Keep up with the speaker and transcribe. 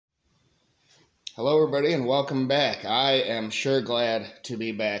Hello, everybody, and welcome back. I am sure glad to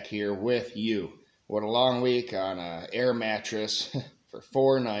be back here with you. What a long week on an air mattress for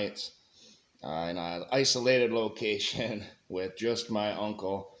 4 nights in an isolated location with just my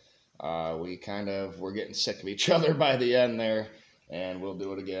uncle. We kind of were getting sick of each other by the end there, and we'll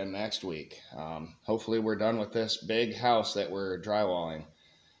do it again next week. Hopefully, we're done with this big house that we're drywalling,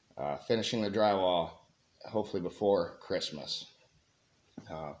 finishing the drywall, hopefully before Christmas.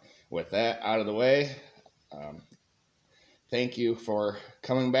 Uh, with that out of the way, um, thank you for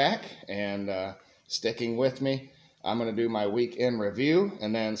coming back and sticking with me. I'm going to do my week in review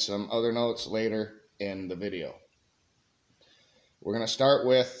and then some other notes later in the video. We're going to start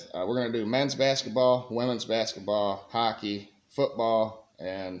with, we're going to do men's basketball, women's basketball, hockey, football,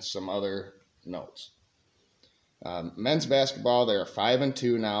 and some other notes. Men's basketball, they're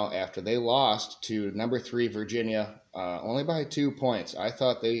 5-2 now after they lost to number 3 Virginia only by 2 points. I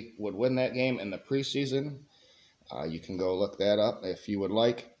thought they would win that game in the preseason. You can go look that up if you would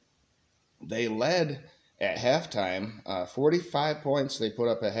like. They led at halftime, 45 points they put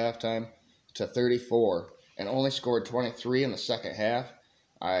up at halftime to 34, and only scored 23 in the second half.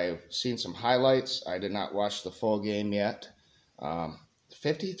 I've seen some highlights. I did not watch the full game yet.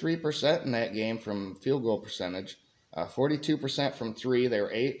 53% in that game from field goal percentage, 42% from three. They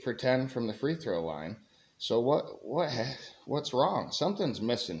were 8 for 10 from the free throw line. So what's wrong? Something's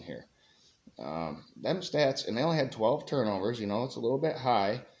missing here. Them stats, and they only had 12 turnovers. You know, it's a little bit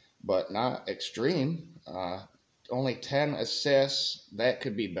high, but not extreme. Only 10 assists. That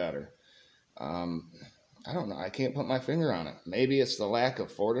could be better. I don't know. I can't put my finger on it. Maybe it's the lack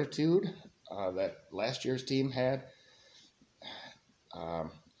of fortitude that last year's team had. I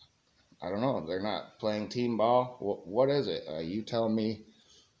don't know. They're not playing team ball. What is it? You tell me.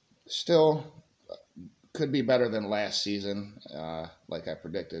 Still could be better than last season, like I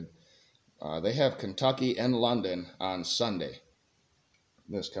predicted. They have Kentucky and London on Sunday,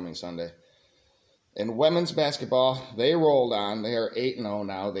 this coming Sunday. In women's basketball, they rolled on. They are 8-0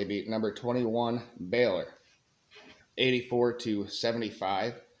 now. They beat number 21 Baylor,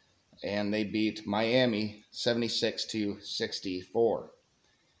 84-75, and they beat Miami 76-64.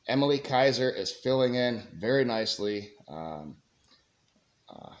 Emily Kaiser is filling in very nicely.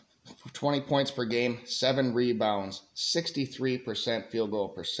 20 points per game, 7 rebounds, 63% field goal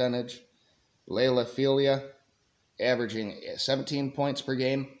percentage. Layla Filia averaging 17 points per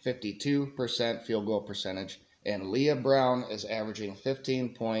game, 52% field goal percentage. And Leah Brown is averaging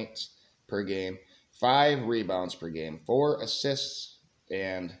 15 points per game, 5 rebounds per game, 4 assists,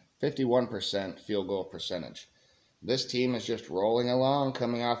 and 51% field goal percentage. This team is just rolling along,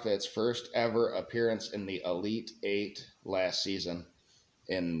 coming off its first ever appearance in the Elite Eight last season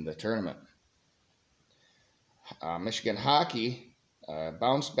in the tournament. Michigan hockey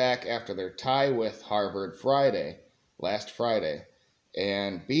bounced back after their tie with Harvard last Friday,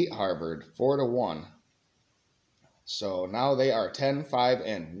 and beat Harvard 4-1. So now they are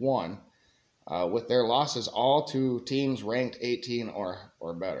 10-5-1, with their losses all to teams ranked 18 or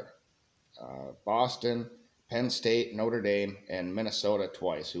better. Boston, Penn State, Notre Dame, and Minnesota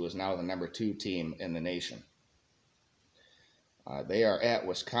twice, who is now the number 2 team in the nation. They are at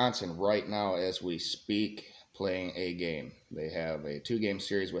Wisconsin right now as we speak, playing a game. They have a 2-game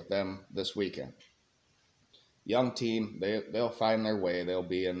series with them this weekend. Young team, they'll find their way. They'll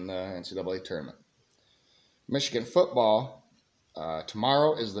be in the NCAA tournament. Michigan football,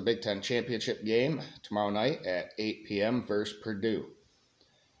 tomorrow is the Big Ten championship game, tomorrow night at 8 p.m. versus Purdue.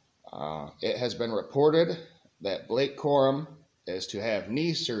 It has been reported that Blake Corum is to have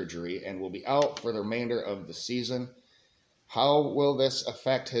knee surgery and will be out for the remainder of the season. How will this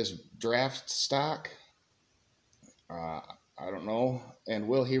affect his draft stock? I don't know. And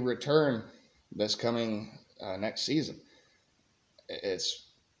will he return this coming next season? It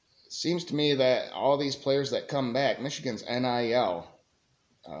seems to me that all these players that come back, Michigan's NIL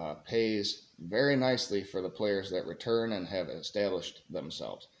pays very nicely for the players that return and have established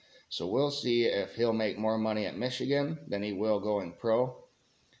themselves. So we'll see if he'll make more money at Michigan than he will going pro.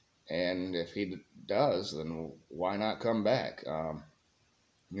 And if he does, then why not come back?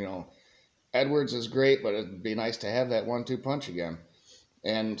 Edwards is great, but it'd be nice to have that 1-2 punch again.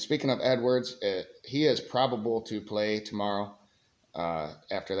 And speaking of Edwards, he is probable to play tomorrow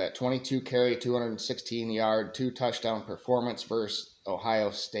after that 22-carry, 216-yard, 2-touchdown performance versus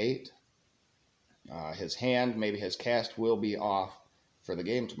Ohio State. His hand, maybe his cast, will be off for the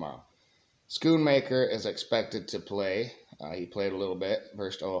game tomorrow. Schoonmaker is expected to play. He played a little bit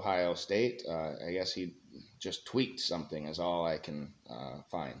versus Ohio State. I guess he just tweaked something is all I can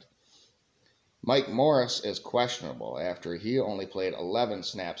find. Mike Morris is questionable after he only played 11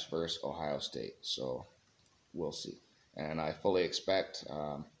 snaps versus Ohio State. So we'll see. And I fully expect,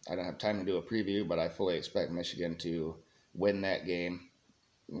 I don't have time to do a preview, but I fully expect Michigan to win that game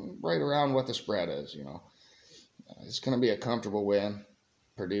right around what the spread is, It's going to be a comfortable win.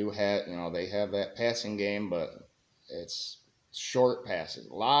 Purdue they have that passing game, but it's short passes,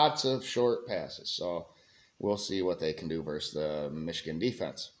 lots of short passes. So we'll see what they can do versus the Michigan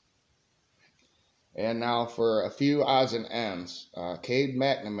defense. And now for a few odds and ends. Cade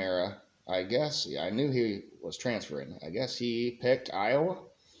McNamara, I knew he was transferring. I guess he picked Iowa.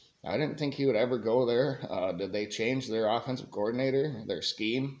 I didn't think he would ever go there. Did they change their offensive coordinator, their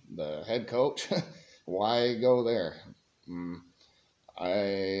scheme, the head coach? Why go there? I'm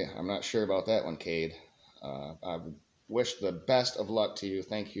not sure about that one, Cade. I wish the best of luck to you.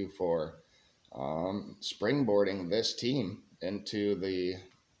 Thank you for springboarding this team into the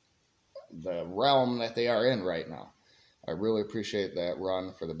realm that they are in right now. I really appreciate that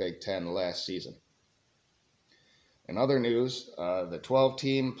run for the Big Ten last season. In other news, the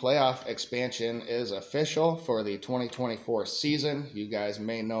 12-team playoff expansion is official for the 2024 season. You guys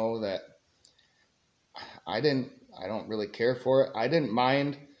may know that I don't really care for it. I didn't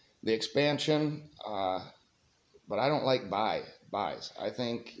mind the expansion, but I don't like buys. I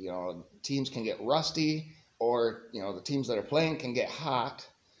think, teams can get rusty, or, the teams that are playing can get hot.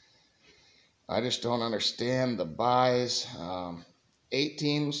 I just don't understand the buys. 8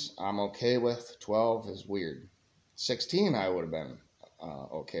 teams, I'm okay with. 12 is weird. 16, I would have been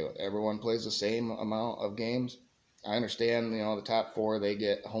okay with. Everyone plays the same amount of games. I understand, the top 4, they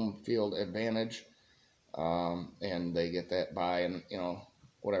get home field advantage, and they get that bye, and,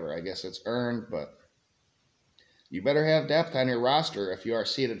 whatever. I guess it's earned, but you better have depth on your roster if you are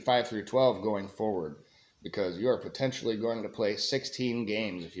seeded 5 through 12 going forward, because you are potentially going to play 16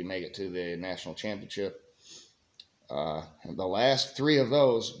 games if you make it to the national championship. The last 3 of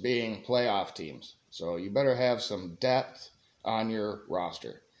those being playoff teams. So you better have some depth on your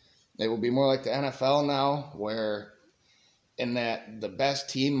roster. It will be more like the NFL now, where in that the best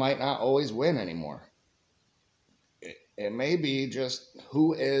team might not always win anymore. It may be just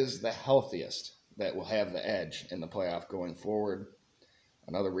who is the healthiest that will have the edge in the playoff going forward.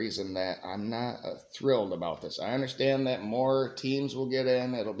 Another reason that I'm not thrilled about this. I understand that more teams will get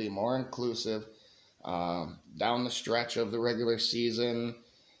in. It'll be more inclusive. Down the stretch of the regular season,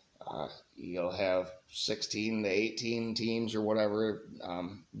 you'll have 16 to 18 teams or whatever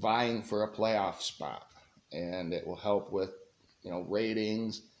vying for a playoff spot. And it will help with,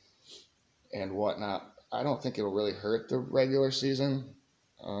 ratings and whatnot. I don't think it'll really hurt the regular season.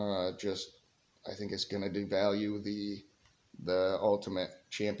 I think it's going to devalue the ultimate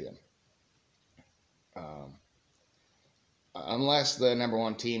champion. Unless the number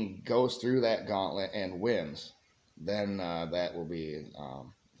 1 team goes through that gauntlet and wins, then that will be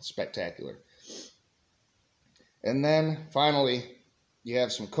spectacular. And then finally, you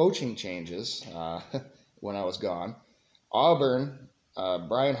have some coaching changes when I was gone. Auburn,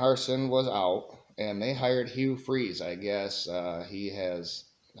 Brian Harsin was out, and they hired Hugh Freeze. I guess he has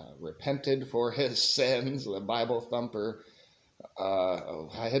repented for his sins, the Bible thumper.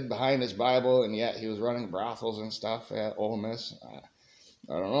 Hid behind his Bible, and yet he was running brothels and stuff at Ole Miss.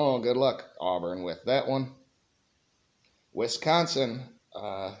 I don't know. Good luck, Auburn, with that one. Wisconsin,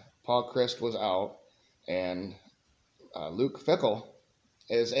 Paul Chryst was out, and Luke Fickell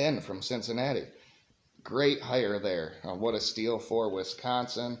is in from Cincinnati. Great hire there. What a steal for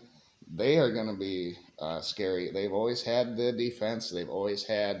Wisconsin. They are going to be scary. They've always had the defense. They've always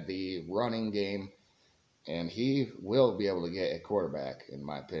had the running game. And he will be able to get a quarterback, in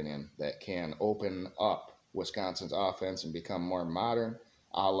my opinion, that can open up Wisconsin's offense and become more modern,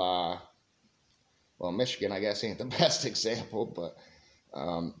 a la, Michigan, I guess, ain't the best example, but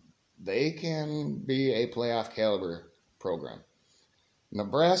they can be a playoff caliber program.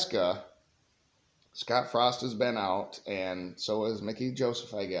 Nebraska, Scott Frost has been out, and so is Mickey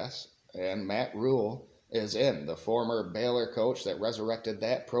Joseph, I guess, and Matt Rule is in, the former Baylor coach that resurrected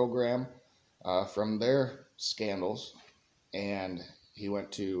that program from their scandals, and he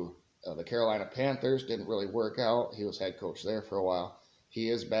went to the Carolina Panthers. Didn't really work out. He was head coach there for a while. He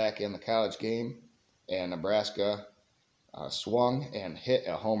is back in the college game, and Nebraska swung and hit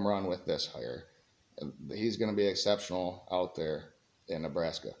a home run with this hire. He's going to be exceptional out there in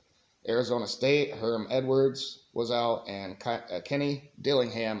Nebraska. Arizona State, Herm Edwards was out, and Kenny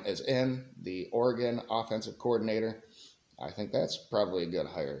Dillingham is in, the Oregon offensive coordinator. I think that's probably a good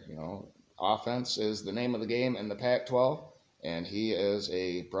hire, Offense is the name of the game in the Pac-12, and he is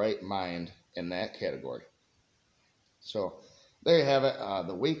a bright mind in that category. So there you have it,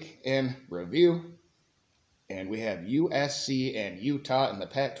 the week in review. And we have USC and Utah in the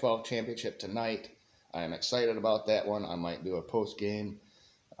Pac-12 championship tonight. I am excited about that one. I might do a post-game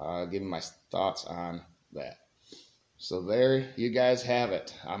giving my thoughts on that. So there you guys have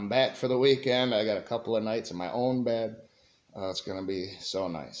it. I'm back for the weekend. I got a couple of nights in my own bed. It's going to be so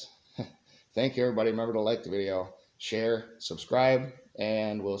nice. Thank you, everybody. Remember to like the video, share, subscribe,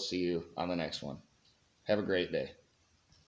 and we'll see you on the next one. Have a great day.